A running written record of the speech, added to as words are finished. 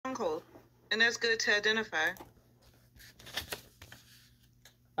cold, and that's good to identify.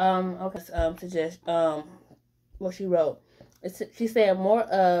 Okay. Suggest what she wrote. She said more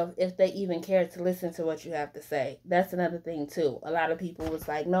of if they even care to listen to what you have to say. That's another thing too. A lot of people was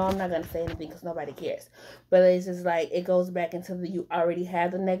like, no, I'm not gonna say anything because nobody cares. But it's just like it goes back into you already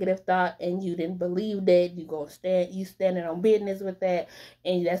had the negative thought and you didn't believe that. You standing on business with that,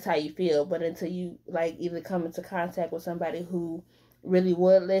 and that's how you feel. But until you like either come into contact with somebody who really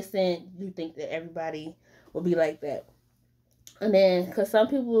would listen, you think that everybody will be like that. And then, because some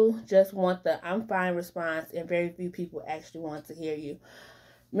people just want the I'm fine response, and very few people actually want to hear you.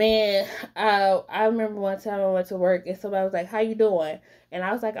 Man, I remember one time I went to work and somebody was like, "How you doing?" And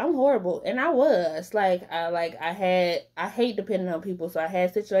I was like, "I'm horrible," and I was I hate depending on people, so I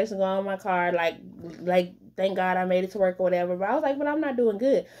had situations going on in my car, like thank God I made it to work or whatever. But I was like, "But I'm not doing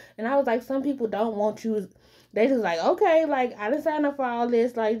good," and I was like, "Some people don't want you." They just like, okay, like I didn't sign up for all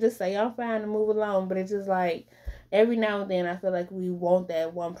this, like just say I'm fine and move along. But it's just like every now and then I feel like we want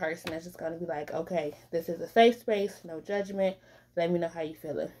that one person that's just gonna be like, okay, this is a safe space, no judgment. Let me know how you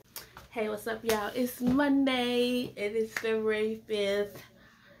feeling. Hey, what's up, y'all? It's Monday. It is February 5th.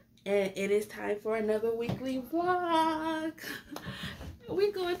 And it is time for another weekly vlog.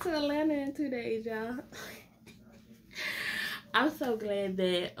 We're going to Atlanta in 2 days, y'all. I'm so glad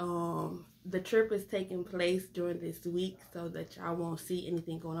that the trip is taking place during this week so that y'all won't see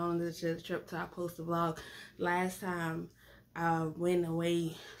anything going on in the trip till I post the vlog. Last time I went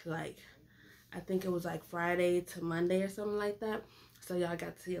away, like I think it was like Friday to Monday or something like that. So y'all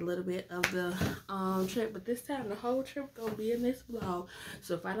got to see a little bit of the trip. But this time the whole trip gonna be in this vlog.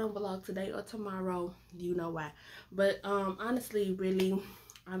 So if I don't vlog today or tomorrow, you know why. But honestly, really,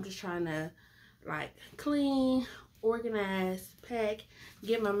 I'm just trying to like clean, organize, pack,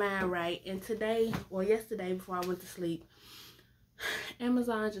 get my mind right. And today or yesterday before I went to sleep,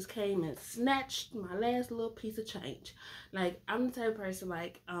 Amazon just came and snatched my last little piece of change. Like, I'm the type of person,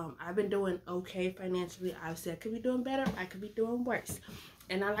 like, I've been doing okay financially. Obviously, I could be doing better. I could be doing worse.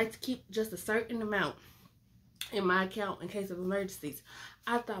 And I like to keep just a certain amount in my account in case of emergencies.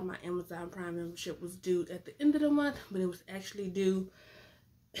 I thought my Amazon Prime membership was due at the end of the month, but it was actually due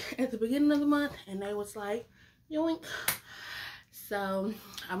at the beginning of the month. And they was like, yoink. So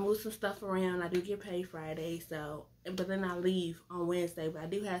I moved some stuff around. I do get paid Friday, so but then I leave on Wednesday. But I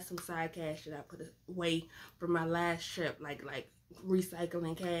do have some side cash that I put away from my last trip, like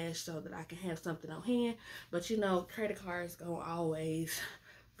recycling cash, so that I can have something on hand. But you know, credit cards gonna always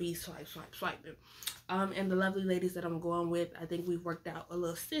be swiping. And the lovely ladies that I'm going with, I think we've worked out a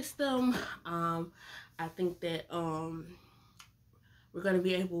little system. I think that we're going to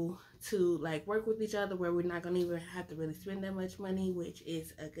be able to like work with each other where we're not going to even have to really spend that much money, which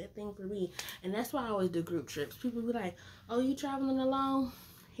is a good thing for me. And that's why I always do group trips. People be like, oh, you traveling alone?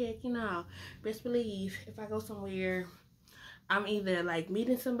 Heck, you know, best believe if I go somewhere, I'm either like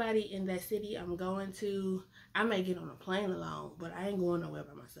meeting somebody in that city I'm going to. I may get on a plane alone, but I ain't going nowhere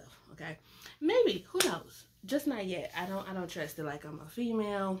by myself. Okay, maybe, who knows? Just not yet. I don't trust it. Like, I'm a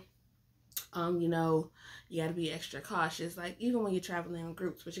female. You know, you gotta be extra cautious, like even when you're traveling in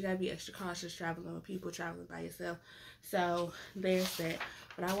groups, but you gotta be extra cautious traveling with people, traveling by yourself. So there's that.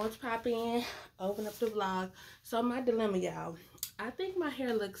 But I want to pop in, open up the vlog. So my dilemma, y'all, I think my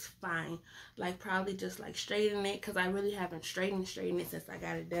hair looks fine. Like, probably just like straighten it, because I really haven't straightened it since I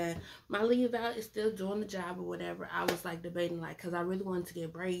got it done. My leave out is still doing the job or whatever. I was like debating, like, because I really wanted to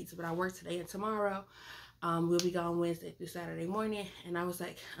get braids, but I work today and tomorrow. We'll be gone Wednesday through Saturday morning. And I was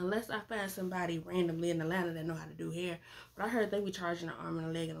like, unless I find somebody randomly in Atlanta that know how to do hair. But I heard they be charging an arm and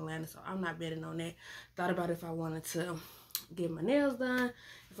a leg in Atlanta, so I'm not betting on that. Thought about if I wanted to get my nails done,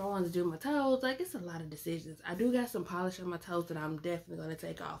 if I wanted to do my toes. Like, it's a lot of decisions. I do got some polish on my toes that I'm definitely going to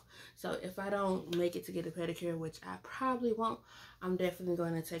take off. So if I don't make it to get a pedicure, which I probably won't, I'm definitely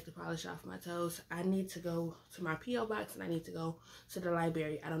going to take the polish off my toes. I need to go to my P.O. box and I need to go to the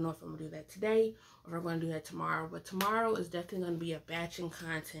library. I don't know if I'm going to do that today or if I'm going to do that tomorrow. But tomorrow is definitely going to be a batching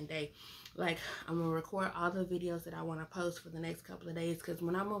content day. Like, I'm going to record all the videos that I want to post for the next couple of days. Because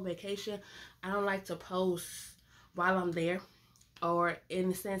when I'm on vacation, I don't like to post while I'm there. Or in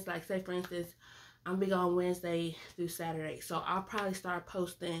the sense, like, say for instance, I'm big on Wednesday through Saturday. So I'll probably start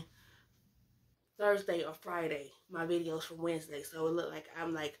posting Thursday or Friday my videos from Wednesday, so it look like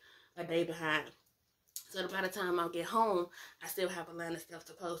I'm like a day behind. So by the time I'll get home, I still have a lot of stuff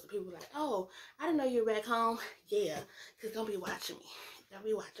to post. And people are like, oh, I didn't know you were back home. Yeah, because don't be watching me. Don't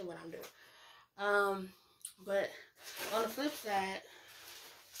be watching what I'm doing. But on the flip side,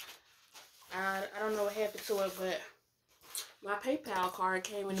 I don't know what happened to it, but my PayPal card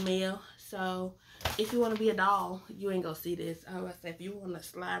came in the mail. So if you want to be a doll, you ain't gonna see this. I was say, if you want to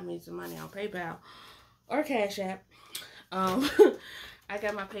slide me some money on PayPal or Cash App, I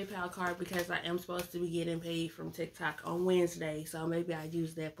got my PayPal card because I am supposed to be getting paid from TikTok on Wednesday. So maybe I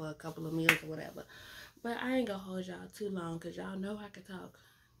use that for a couple of meals or whatever. But I ain't gonna hold y'all too long because y'all know I can talk.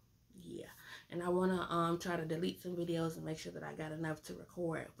 Yeah. And I want to try to delete some videos and make sure that I got enough to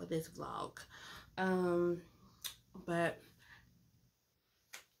record for this vlog. But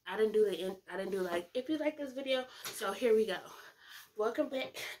I didn't do like, if you like this video, so here we go. Welcome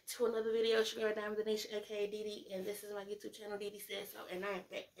back to another video. It's your girl Dinisa, aka Didi, and this is my YouTube channel, Didi Says So, and I am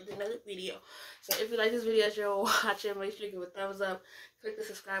back with another video. So if you like this video as you're watching, make sure you give it a thumbs up, click the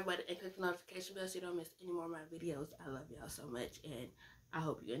subscribe button, and click the notification bell so you don't miss any more of my videos. I love y'all so much, and I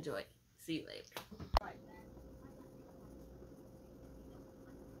hope you enjoy. See you later.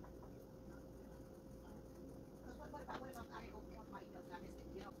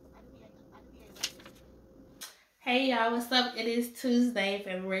 Hey y'all, what's up? It is Tuesday,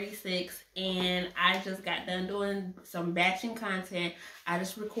 February 6th, and I just got done doing some batching content. I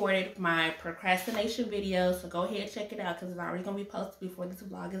just recorded my procrastination video, so go ahead and check it out because it's already going to be posted before this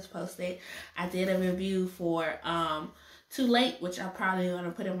vlog is posted. I did a review for Too Late, which I'm probably going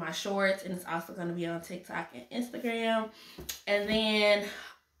to put in my shorts, and it's also going to be on TikTok and Instagram. And then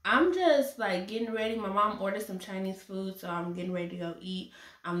I'm just like getting ready. My mom ordered some Chinese food, so I'm getting ready to go eat.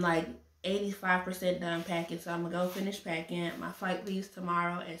 I'm like 85% done packing, so I'm gonna go finish packing. My flight leaves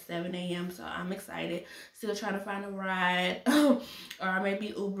tomorrow at 7 a.m. so I'm excited. Still trying to find a ride or I may be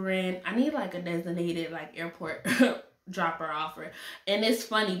Ubering. I need like a designated like airport dropper offer. And it's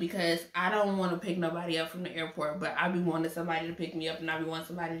funny because I don't want to pick nobody up from the airport, but I be wanting somebody to pick me up and I be wanting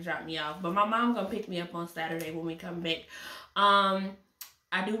somebody to drop me off. But my mom gonna pick me up on Saturday when we come back.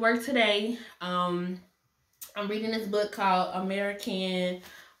 I do work today. I'm reading this book called American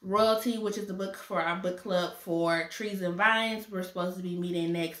Royalty, which is the book for our book club for Trees and Vines. We're supposed to be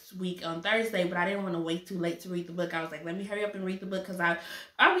meeting next week on Thursday, but I didn't want to wait too late to read the book. I was like, let me hurry up and read the book because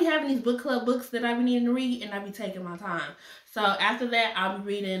I'll be having these book club books that I be needing to read, and I'll be taking my time. So after that, I'll be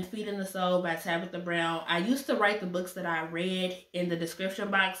reading Feeding the Soul by Tabitha Brown. I used to write the books that I read in the description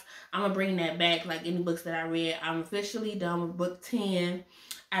box. I'm going to bring that back, like any books that I read. I'm officially done with book 10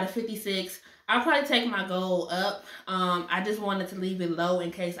 out of 56. I'll probably take my goal up. I just wanted to leave it low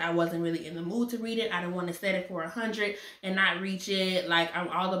in case I wasn't really in the mood to read it. I didn't want to set it for 100 and not reach it. Like, I'm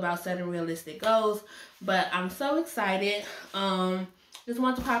all about setting realistic goals. But I'm so excited. Just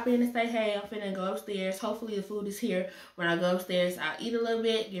wanted to pop in and say, hey, I'm finna go upstairs. Hopefully the food is here. When I go upstairs, I'll eat a little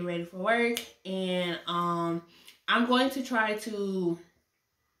bit, get ready for work. And I'm going to try to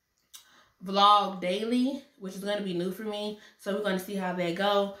vlog daily, which is going to be new for me. So we're going to see how that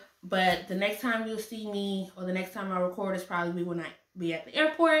go. But the next time you'll see me, or the next time I record, is probably when I be at the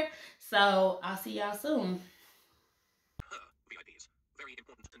airport. So I'll see y'all soon. VIPs. Very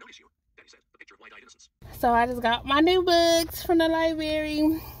important to notice you. Daddy said, the picture of wide-eyed innocence. So I just got my new books from the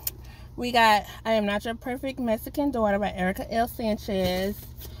library. We got I Am Not Your Perfect Mexican Daughter by Erica L. Sanchez.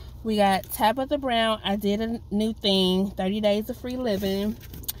 We got Tabitha Brown, I Did a New Thing, 30 Days of Free Living.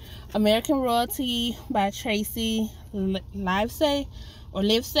 American Royalty by Tracy Livesay,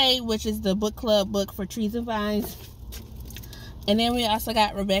 which is the book club book for Trees and Vines. And then we also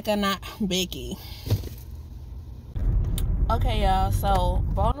got Rebecca, Not Becky. Okay, y'all, so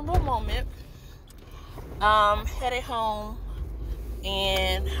vulnerable moment. Headed home,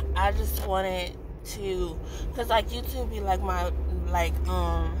 and I just wanted to, because like YouTube be like my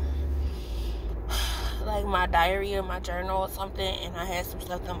my diary or my journal or something, and I had some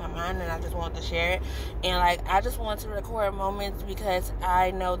stuff on my mind and I just wanted to share it. And like, I just want to record moments because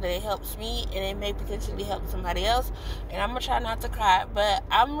I know that it helps me and it may potentially help somebody else. And I'm gonna try not to cry, but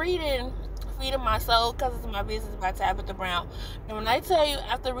I'm reading Feeding My Soul because it's my business by Tabitha Brown. And when I tell you,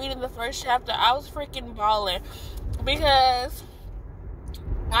 after reading the first chapter, I was freaking bawling because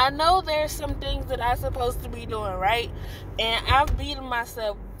I know there's some things that I'm supposed to be doing, right? And I've beaten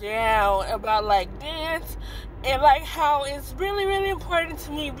myself down about like dance and like how it's really, really important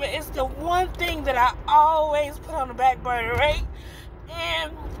to me, but it's the one thing that I always put on the back burner, right?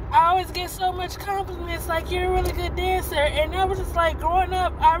 And I always get so much compliments like, you're a really good dancer. And I was just like, growing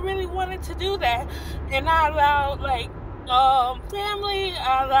up, I really wanted to do that. And I allowed like family,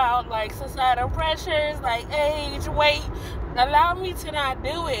 I allowed like societal pressures, like age, weight, allow me to not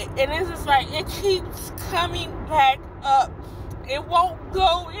do it. And it's just like, it keeps coming back up. It won't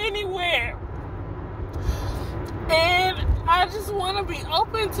go anywhere. And I just want to be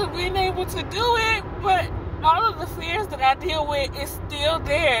open to being able to do it, but all of the fears that I deal with is still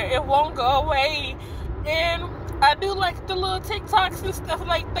there. It won't go away. And I do like the little TikToks and stuff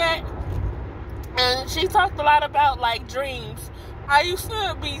like that. And she talked a lot about like dreams. I used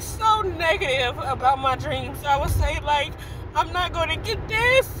to be so negative about my dreams. I would say like, I'm not going to get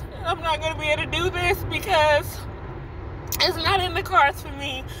this. I'm not going to be able to do this because it's not in the cards for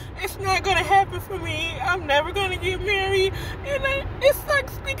me. It's not going to happen for me. I'm never going to get married. And it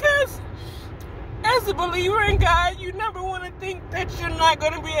sucks because as a believer in God, you never want to think that you're not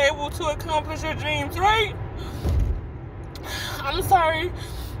going to be able to accomplish your dreams, right? I'm sorry.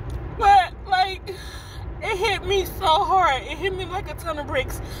 But, like, it hit me so hard. It hit me like a ton of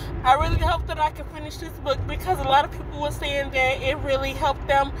bricks. I really hope that I can finish this book because a lot of people were saying that it really helped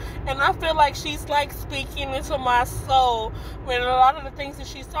them. And I feel like she's, like, speaking into my soul when a lot of the things that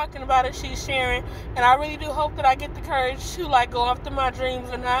she's talking about and she's sharing. And I really do hope that I get the courage to, like, go after my dreams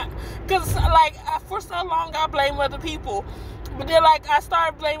and not. Because, like, for so long I blame other people. But then, like, I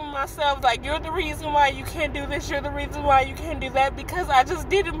started blaming myself, like, you're the reason why you can't do this, you're the reason why you can't do that, because I just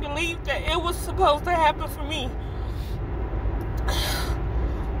didn't believe that it was supposed to happen for me.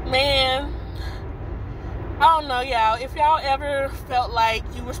 Man, I don't know, y'all. If y'all ever felt like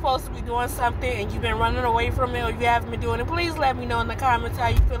you were supposed to be doing something and you've been running away from it or you haven't been doing it, please let me know in the comments how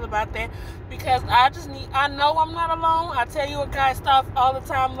you feel about that. Because I know I'm not alone. I tell you guys stuff all the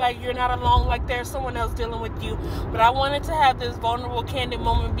time, like, you're not alone, like there's someone else dealing with you. But I wanted to have this vulnerable, candid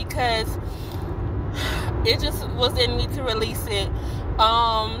moment because it just was in me to release it.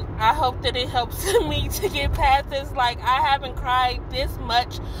 I hope that it helps me to get past this. Like, I haven't cried this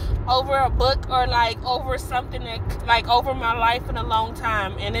much over a book or like over something that, like, over my life in a long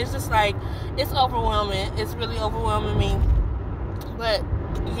time. And it's just like, it's overwhelming. It's really overwhelming me. But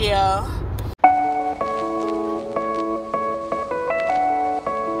yeah.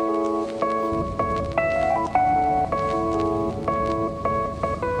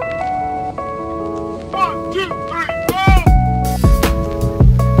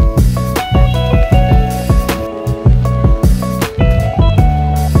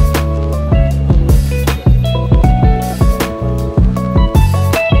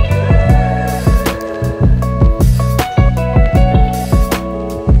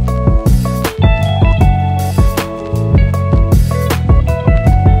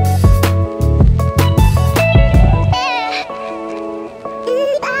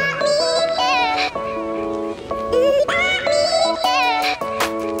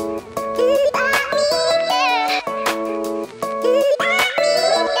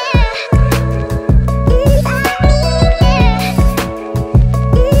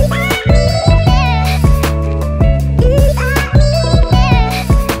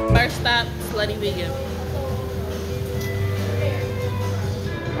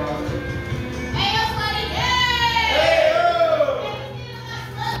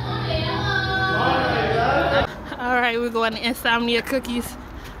 We're going to Insomnia Cookies.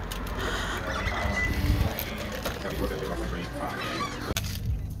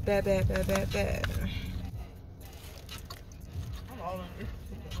 Bad.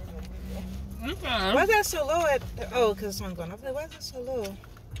 Why is that so low at oh, because the sun going up there? Why is it so low?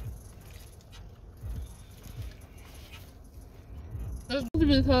 It's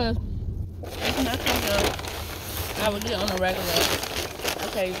because it's not so good. I would get on a regular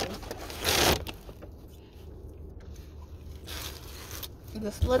occasion. The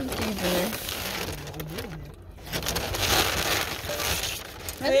slutty seasoning.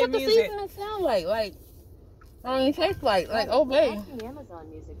 That's what the seasoning sound like. Like, I mean, it tastes like Obey.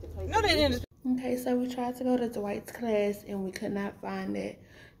 No, they didn't. Okay, so we tried to go to Dwight's class and we could not find it.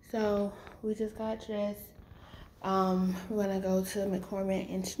 So we just got dressed. We're gonna go to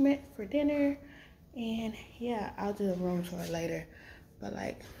McCormick and Schmidt for dinner. And yeah, I'll do a room tour later. But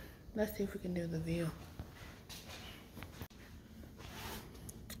like, let's see if we can do the view.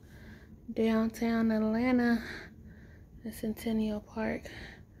 Downtown Atlanta, the Centennial Park,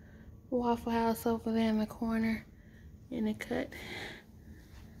 Waffle House over there in the corner, in the cut,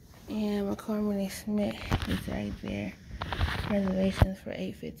 and McCormick and Smith is right there. Reservations for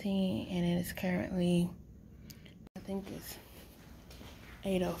 8:15, and it is currently, I think it's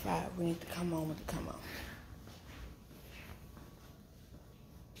 8:05. We need to come on with the come on.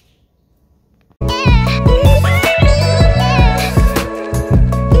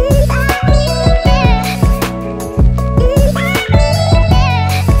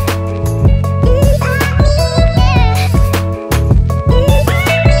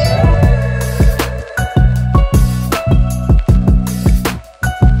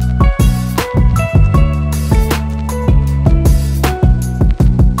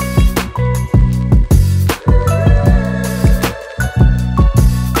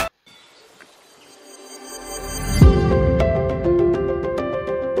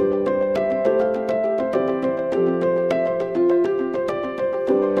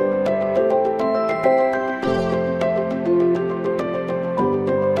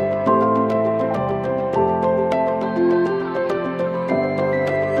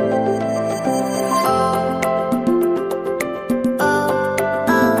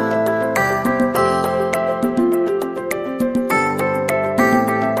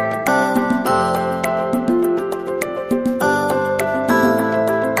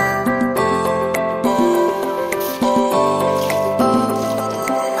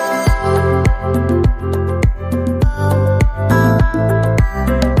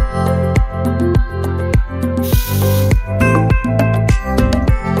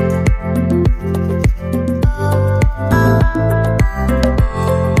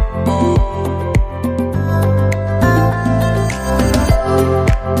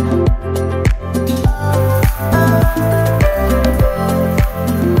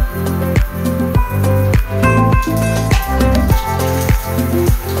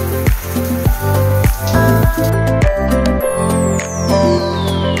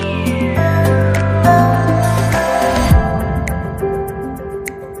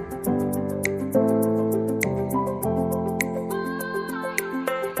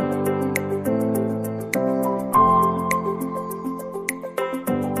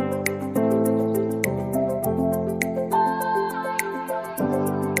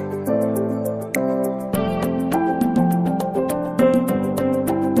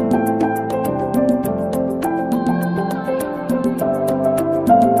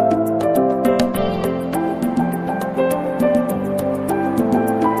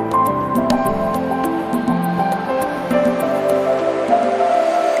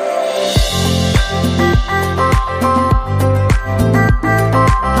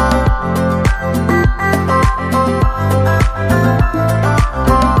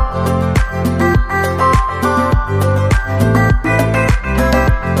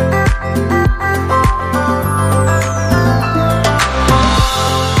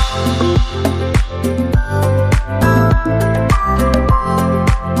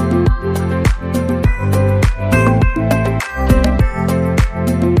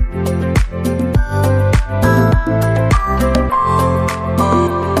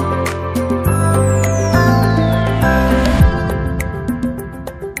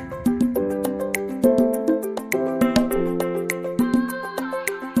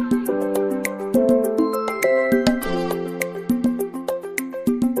 It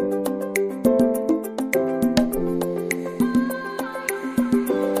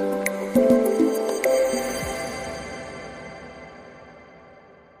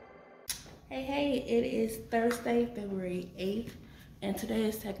is Thursday, February 8th, and today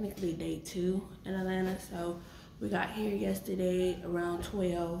is technically day 2 in Atlanta. So we got here yesterday around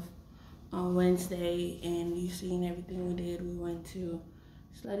 12 on Wednesday, and you've seen everything we did. We went to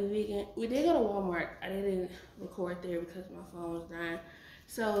Slutty Vegan. We did go to Walmart. I didn't record there because my phone was dying.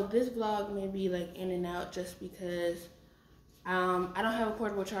 So this vlog may be like in and out just because I don't have a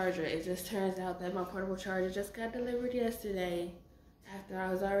portable charger. It just turns out that my portable charger just got delivered yesterday after I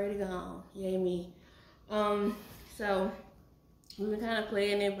was already gone. Yay me. So we've been kind of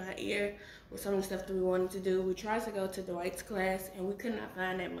playing it by ear with some of the stuff that we wanted to do. We tried to go to Dwight's class and we could not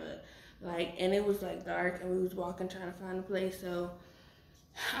find that mug. And it was like dark and we was walking trying to find a place. So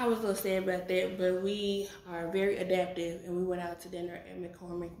I was a little sad about that, but we are very adaptive and we went out to dinner at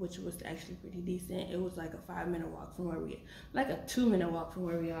McCormick, which was actually pretty decent. It was like a 5-minute walk from where we are, like a 2-minute walk from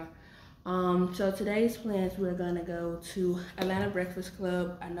where we are. So today's plans, we're gonna go to Atlanta Breakfast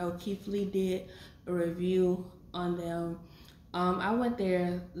Club. I know Keith Lee did a review on them. I went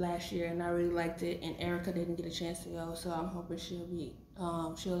there last year and I really liked it, and Erica didn't get a chance to go, so I'm hoping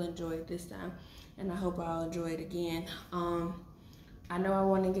she'll enjoy it this time, and I hope I'll enjoy it again. I know I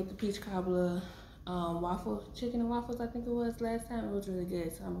want to get the peach cobbler chicken and waffles, I think it was last time. It was really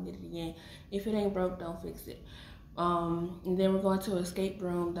good, so I'm gonna get it again. If it ain't broke, don't fix it. And then we're going to Escape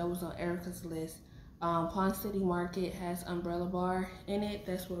Room. That was on Erica's list. Pond City Market has Umbrella Bar in it.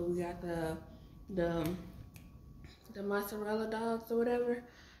 That's where we got the mozzarella dogs or whatever.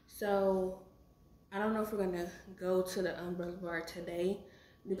 So I don't know if we're gonna go to the Umbrella Bar today.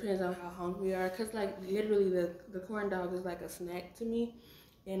 Depends on how hungry we are, because like literally the corn dog is like a snack to me.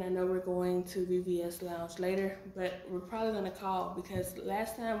 And I know we're going to VVS Lounge later, but we're probably gonna call because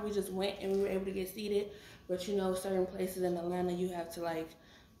last time we just went and we were able to get seated, but you know, certain places in Atlanta you have to like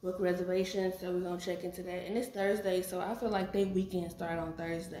book reservations, so we're gonna check into that. And it's Thursday, so I feel like their weekend start on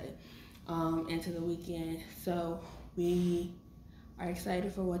Thursday into the weekend. So we are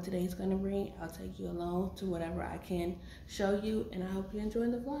excited for what today's gonna bring. I'll take you along to whatever I can show you, and I hope you're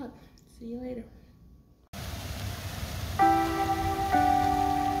enjoying the vlog. See you later.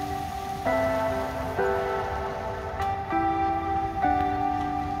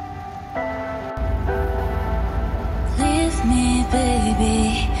 Leave me,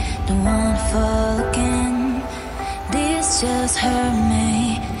 baby, don't wanna fall again. This just hurt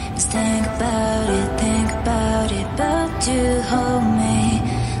me. Just think about it, but you hold me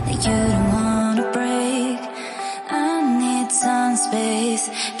like you don't wanna break. I need some space.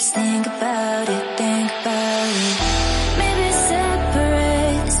 Just think about it. Maybe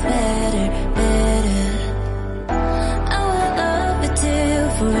separate is better. I will love you till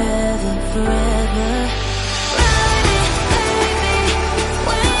forever.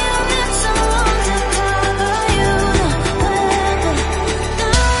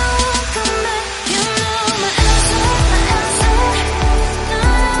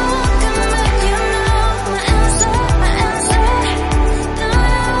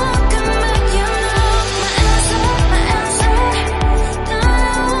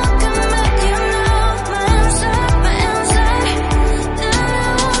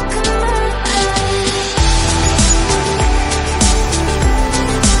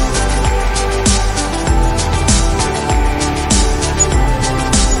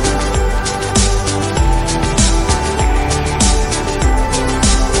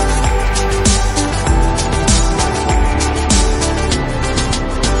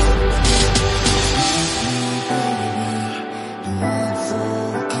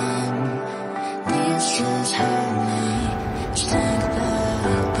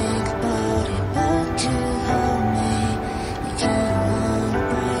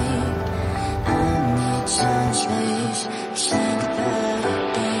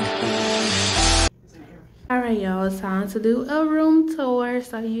 Alright y'all, it's time to do a room tour.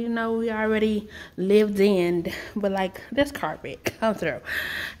 So you know we already lived in, but like this carpet come through.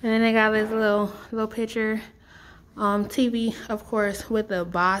 And then they got this little picture TV, of course, with the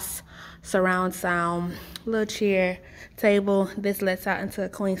Boss surround sound, little chair, table. This lets out into a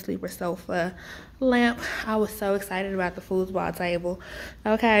queen sleeper sofa, lamp. I was so excited about the foosball table.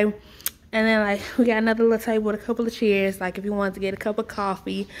 Okay. And then like we got another little table with a couple of chairs, like if you wanted to get a cup of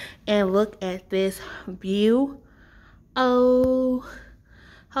coffee. And look at this view. Oh,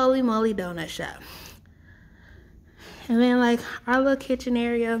 holy moly donut shop. And then like our little kitchen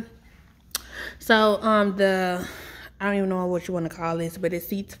area. So I don't even know what you want to call this, but it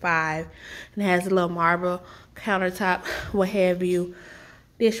seats 5 and it has a little marble countertop, what have you,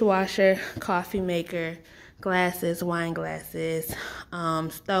 dishwasher, coffee maker, glasses, wine glasses,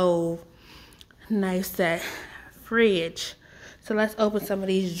 stove, knife set, fridge. So let's open some of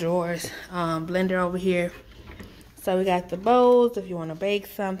these drawers. Blender over here. So we got the bowls if you want to bake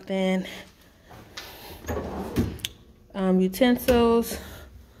something. Utensils.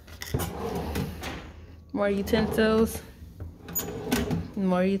 More utensils.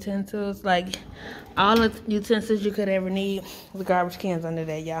 More utensils. Like all the utensils you could ever need. The garbage cans under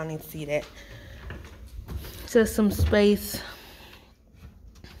there. Y'all need to see that. Just some space.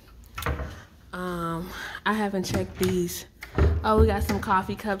 I haven't checked these. Oh, we got some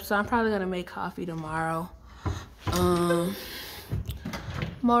coffee cups, so I'm probably gonna make coffee tomorrow.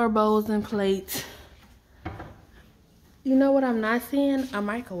 More bowls and plates. You know what I'm not seeing? A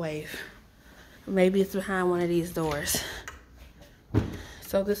microwave. Maybe it's behind one of these doors.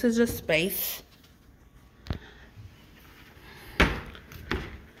 So this is just space.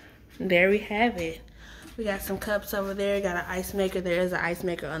 There we have it. We got some cups over there. Got an ice maker. There is an ice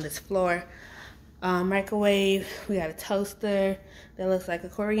maker on this floor. Microwave. We got a toaster that looks like a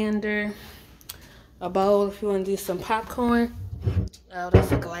coriander. A bowl if you want to do some popcorn. Oh,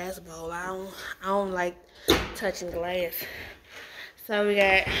 that's a glass bowl. I don't like touching glass. So we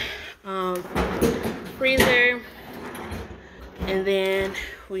got freezer, and then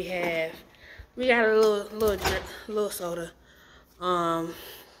we got a little soda to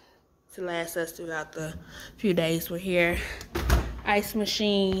last us throughout the few days we're here. Ice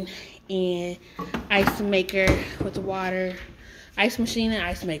machine and ice maker with the water. Ice machine and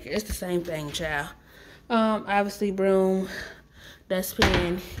ice maker. It's the same thing, child. Obviously broom,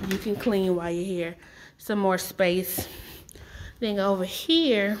 dustpan. You can clean while you're here. Some more space. Then over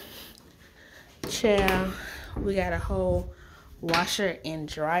here, child, we got a whole washer and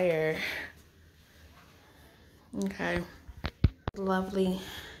dryer. Okay. Lovely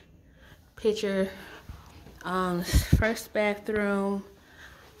picture. First bathroom,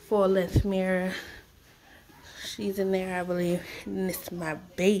 full-length mirror. She's in there, I believe. And this is my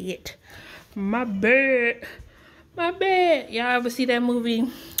bed. My bed. My bed. Y'all ever see that movie?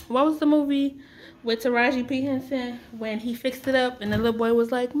 What was the movie with Taraji P. Henson when he fixed it up and the little boy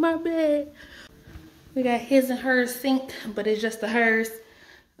was like, my bed? We got his and hers sink, but it's just the hers.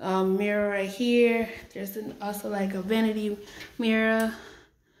 Mirror right here. There's also like a vanity mirror.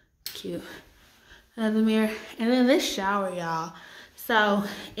 Cute. Another mirror. And then this shower, y'all. So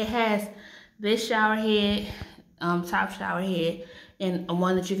it has this shower head, top shower head, and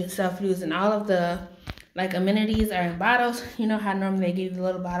one that you can self-use. And all of the like amenities are in bottles. You know how normally they give you the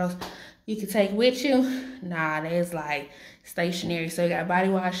little bottles you can take with you? Nah, there's like stationary. So you got body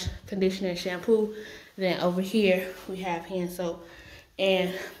wash, conditioner, shampoo. Then over here we have hand soap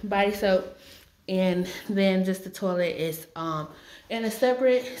and body soap. And then just the toilet is in a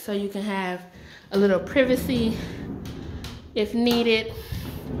separate, so you can have a little privacy if needed.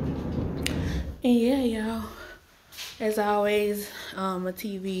 And yeah, y'all, as always, a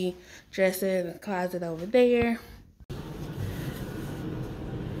TV, dresser, and a closet over there.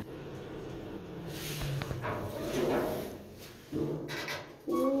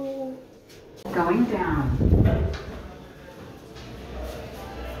 Going down.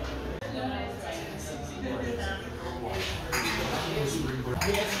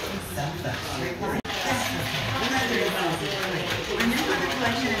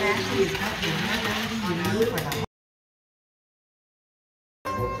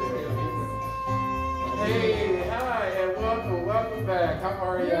 Hey, hi, and welcome back. How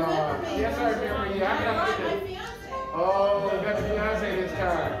are y'all? Yes, I remember you. Oh, you got the Beyonce this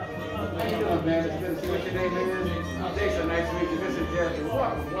time. How you doing, man? It's good to see what your name is. Jason, nice to meet you. This is Jeffrey.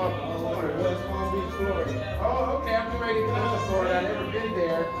 Welcome. West Palm Beach, Florida. Oh, okay. I'm getting ready to come to Florida. I've never been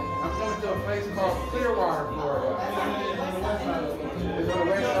there. I'm coming to a place called Clearwater, Florida. It's on the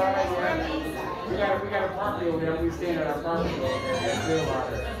west side, yeah. We got a property over there. We staying at our property over there at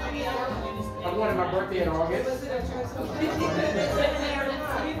Clearwater. I'm going to my birthday in August.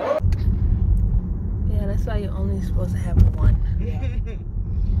 Yeah, that's why you're only supposed to have one. Yeah.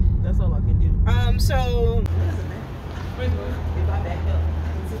 That's all I can do. So If I back up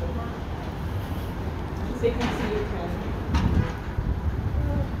into the front, they can see your camera.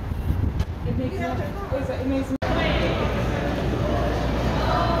 It makes me.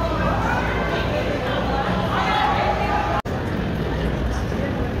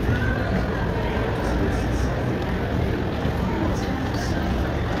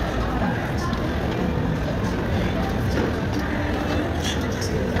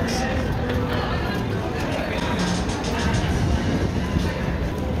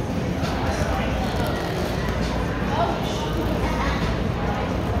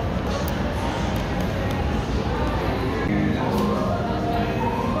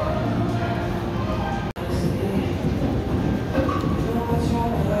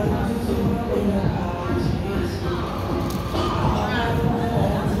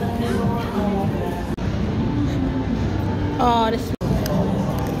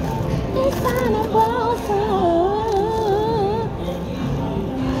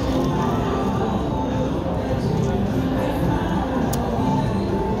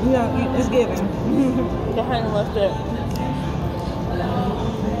 It's giving. The honey mustard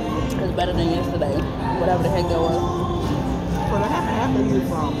is better than yesterday. Whatever the heck that was. For the half of you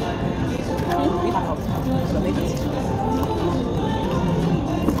from.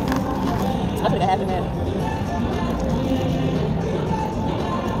 I think I haven't had it.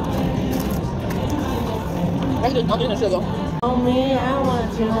 Let's just don't eat the sugar. On me, I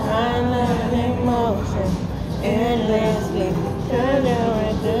want you, I love emotion endlessly. Cause you're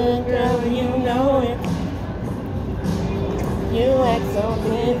a good girl, you know it. You act so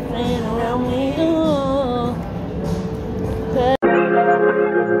different around me. Ooh.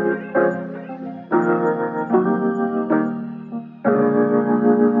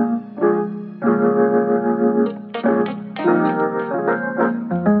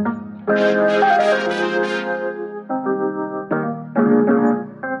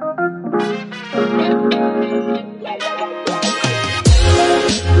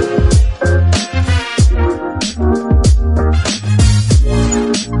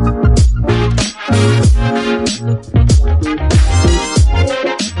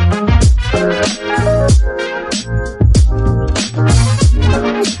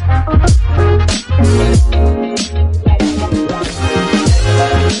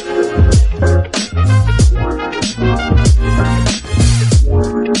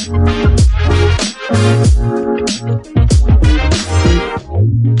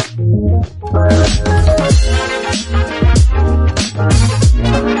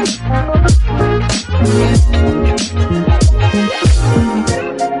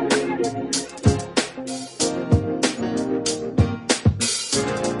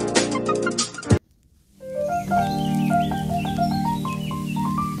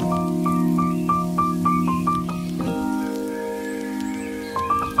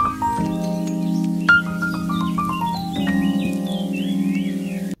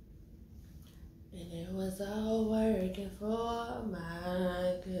 For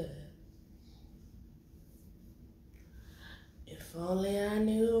my good. If only I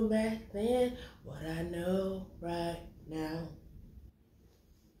knew back then what I know right now.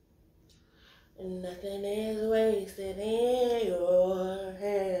 And nothing is wasted in your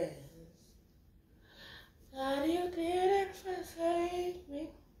hands. God, you didn't forsake me,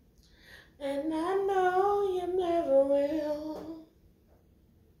 and I know you never will.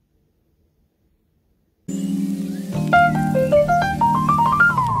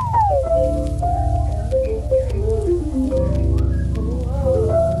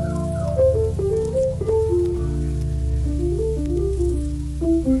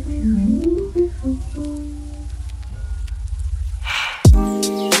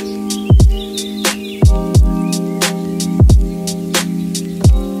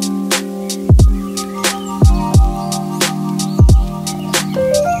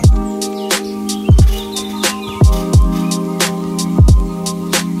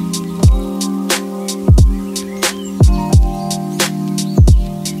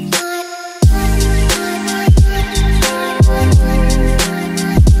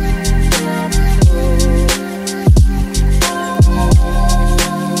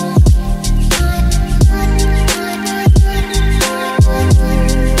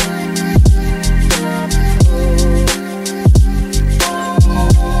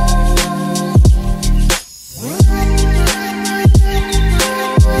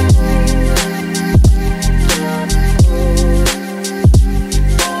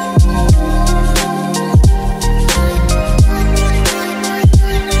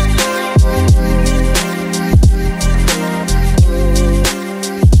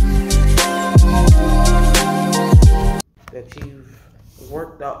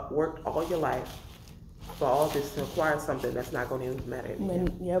 Worked all your life for all this to acquire something that's not going to even matter anymore.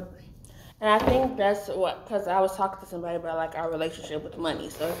 Yep. And I think that's what, because I was talking to somebody about like our relationship with money.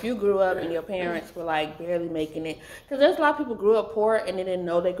 So if you grew up and your parents were like barely making it, because there's a lot of people grew up poor and they didn't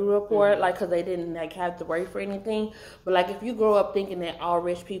know they grew up poor, like because they didn't like have to worry for anything. But like if you grow up thinking that all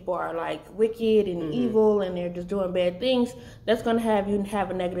rich people are like wicked and evil and they're just doing bad things, that's going to have you have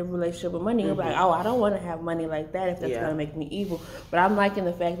a negative relationship with money. You're like, oh, I don't want to have money like that if that's going to make me evil. But I'm liking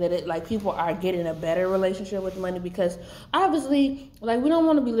the fact that it like people are getting a better relationship with money, because obviously like we don't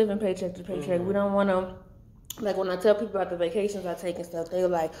want to be living paycheck to paycheck. We don't want to, like when I tell people about the vacations I take and stuff, they're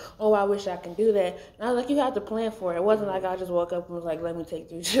like, oh, I wish I can do that. And I was like, you have to plan for it. It wasn't like I just woke up and was like, let me take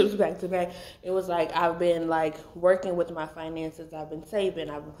 3 trips back to back. It was like I've been like working with my finances. I've been saving.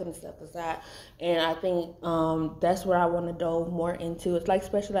 I've been putting stuff aside. And I think that's where I want to delve more into. It's like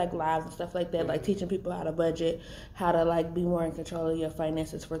especially like lives and stuff like that, like teaching people how to budget, how to like be more in control of your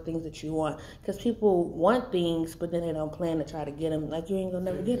finances for things that you want. Because people want things, but then they don't plan to try to get them. Like you ain't going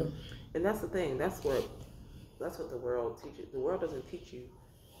to never get them. And that's the thing. That's what the world teaches. The world doesn't teach you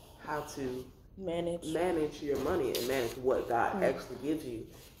how to manage your money and manage what God actually gives you.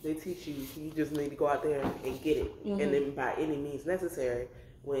 They teach you just need to go out there and get it, and then by any means necessary.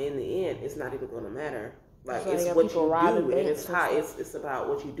 When in the end, it's not even going to matter. Like it's what you do, and it's about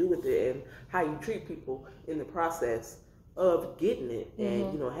what you do with it and how you treat people in the process of getting it,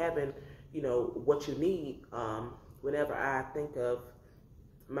 and having what you need. Whenever I think of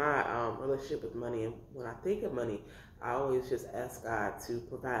my relationship with money, and when I think of money, I always just ask God to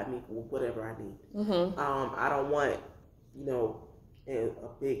provide me with whatever I need. I don't want a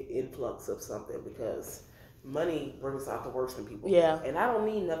big influx of something, because money brings out the worst in people. Yeah. And I don't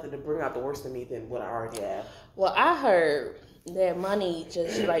need nothing to bring out the worst in me than what I already have. Well, I heard that money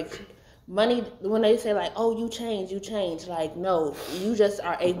just money, when they say like, oh, you change, like, no, you just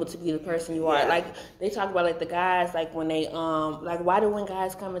are able to be the person you are. Like, they talk about like the guys, like when they, like why do when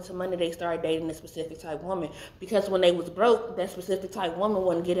guys come into money, they start dating a specific type of woman? Because when they was broke, that specific type of woman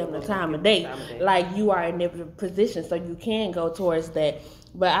wouldn't get them the time of day. Like, you are in different position, so you can go towards that.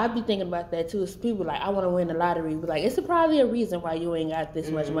 But I be thinking about that too. It's people like, I want to win the lottery. But like, it's probably a reason why you ain't got this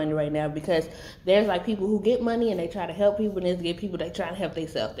much money right now. Because there's like people who get money and they try to help people, and there's get people that try to help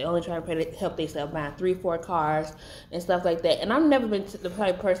themselves. They only try to help themselves, buying 3-4 cars and stuff like that. And I've never been the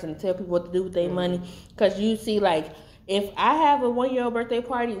type of person to tell people what to do with their money. Because you see, like, if I have a 1-year-old birthday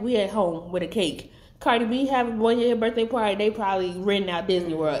party, we at home with a cake. Cardi B have a 1-year birthday party, they probably renting out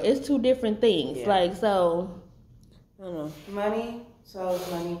Disney World. It's two different things. Yeah. Like, so, I don't know. Money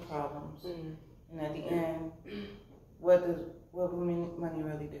solves money problems. And at the end, what will money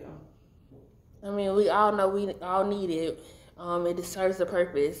really do? I mean, we all know we all need it. It serves a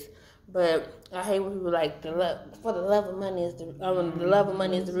purpose. But I hate when people like the love of money is the love of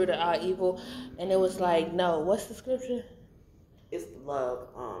money is the root of all evil. And it was like, no, what's the scripture? It's love.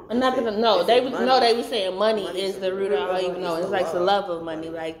 They were saying money is the root of all evil. No, it's like the love of money,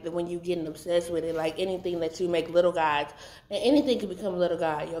 like when you getting obsessed with it, like anything that you make little gods, and anything could become a little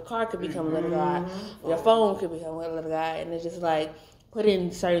god. Your car could become a little god. Your phone could become a little god, and it's just like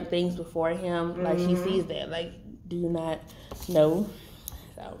putting certain things before him. Like he sees that. Like, do you not know?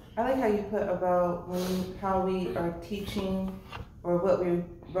 So I like how you put about how we are teaching or what we're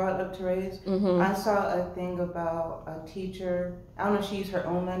brought up to raise. I saw a thing about a teacher. I don't know if she used her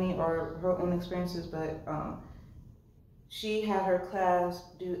own money or her own experiences, but she had her class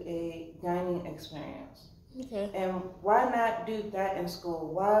do a dining experience. Okay. And why not do that in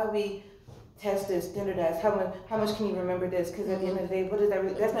school? Why are we test this, standardize? How much can you remember this? Because at the end of the day, what is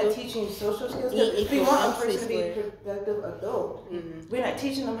that? That's not teaching social skills. We want a person to be a productive adult. We're not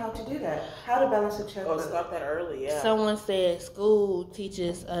teaching them how to do that. How to balance a checkbook. Oh, start that early, yeah. Someone said school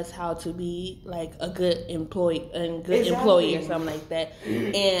teaches us how to be like a good employee or something like that.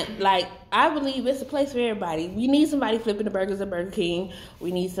 And like, I believe it's a place for everybody. We need somebody flipping the burgers at Burger King.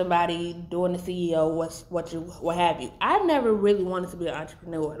 We need somebody doing the CEO, what have you. I never really wanted to be an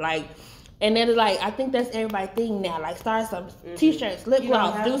entrepreneur. Like, and then it's like, I think that's everybody's thing now. Like, start some t-shirts, lip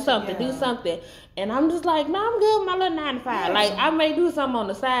gloss, do something. And I'm just like, no, I'm good with my little 9 to 5. Yeah. Like, I may do something on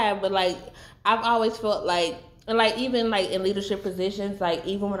the side, but like, I've always felt like, and like even like in leadership positions, like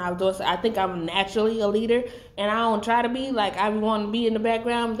even when I was doing, I think I'm naturally a leader, and I don't try to be. Like, I want to be in the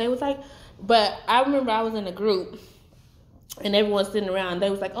background. They was like, but I remember I was in a group. And everyone's sitting around. They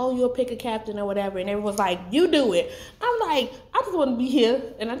was like, oh, you'll pick a captain or whatever. And everyone's like, you do it. I'm like, I just want to be here.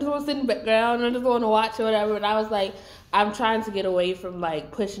 And I just want to sit in the background. And I just want to watch or whatever. And I was like, I'm trying to get away from,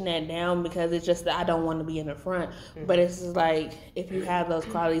 like, pushing that down, because it's just that I don't want to be in the front. But it's just like, if you have those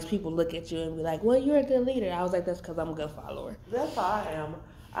qualities, people look at you and be like, well, you're a good leader. I was like, that's because I'm a good follower. That's how I am.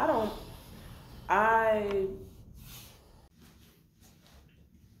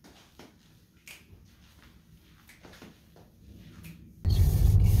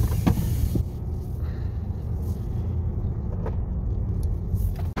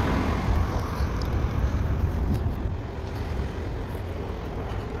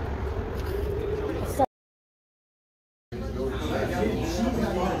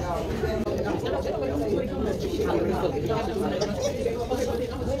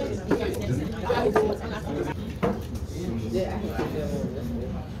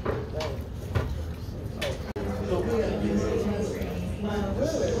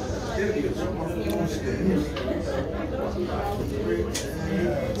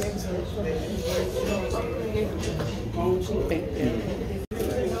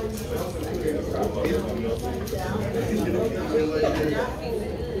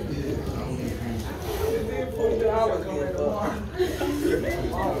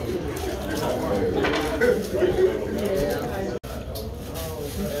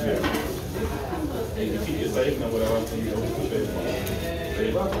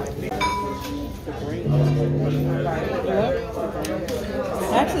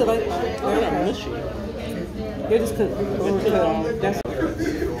 Actually, like they're mushy. They just cook. That's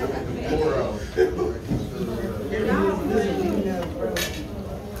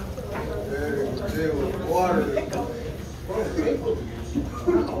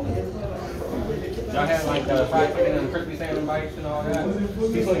Y'all had like fried chicken and crispy salmon bites and all that.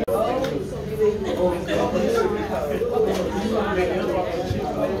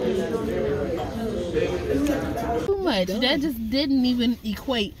 Too much. That just didn't even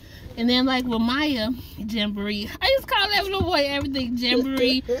equate. And then like with Maya, Jamboree. I used to call that little boy everything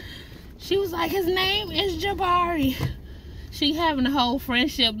Jamboree. She was like, his name is Jabari. She having a whole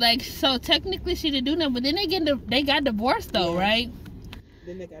friendship. Like, so technically she didn't do nothing, but then they got divorced though, right?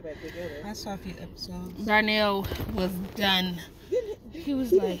 Then they got back together. I saw a few episodes. Darnell was done. He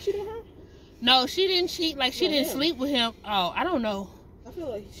was like, cheat on her? no, she didn't cheat. Like, she didn't sleep with him. Oh, I don't know. I feel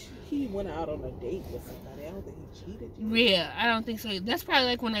like he went out on a date with somebody. I don't think he cheated. Yeah, I don't think so. That's probably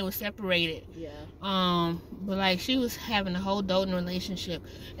like when they were separated. Yeah. But like she was having a whole doting relationship,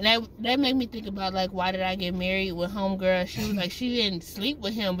 and that made me think about like, why did I get married with homegirl? She was like, she didn't sleep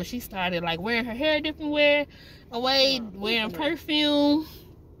with him, but she started like wearing her hair a different way, wearing perfume.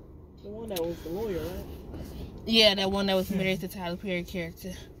 The one that was the lawyer, right? Yeah, that one that was married to Tyler Perry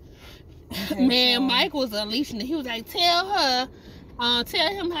character. Man, Mike was unleashing it. He was like, tell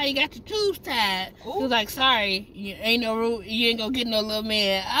him how you got your tubes tied. Ooh. He was like, sorry, you ain't gonna get no little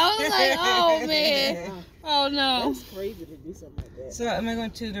man. I was like, oh man, oh no. That's crazy to do something like that. So am I going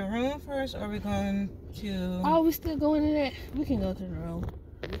to the room first, or are we going to? Oh, we still going to that? We can go to the room.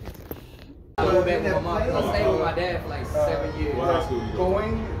 I went back with my mom. I stayed with my dad for like 7 years. I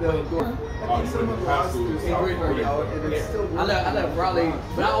left Raleigh,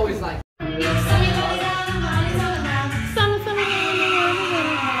 but I always like.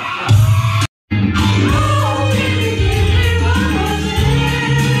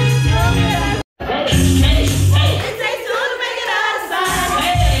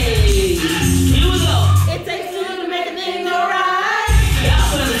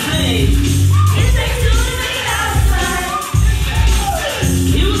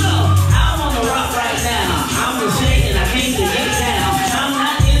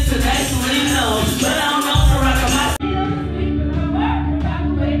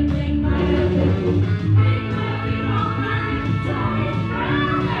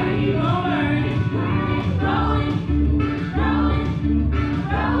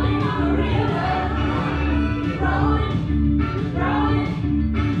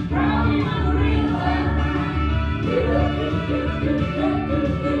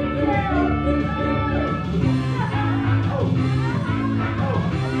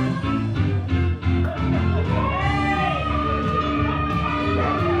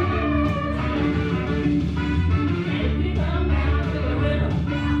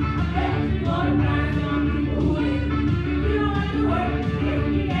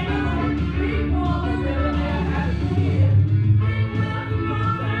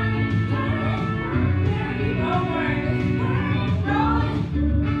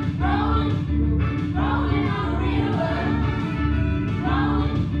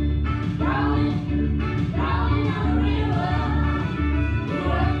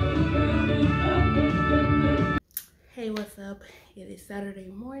 It is Saturday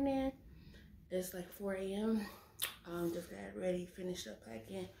morning. It's like 4 a.m. Just got ready, finished up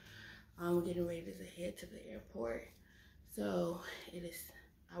packing. I'm getting ready to head to the airport. So it is.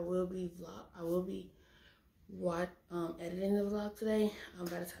 I will be editing the vlog today. By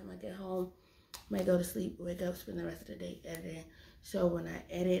the time I get home, I might go to sleep, wake up, spend the rest of the day editing. So when I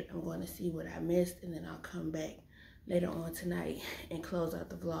edit, I'm going to see what I missed, and then I'll come back later on tonight and close out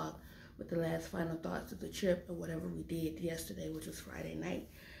the vlog with the last final thoughts of the trip and whatever we did yesterday, which was Friday night.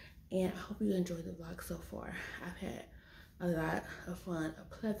 And I hope you enjoyed the vlog so far. I've had a lot of fun, a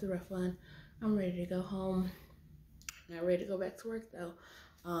plethora of fun. I'm ready to go home. Not ready to go back to work though.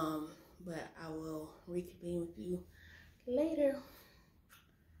 But I will reconvene with you later.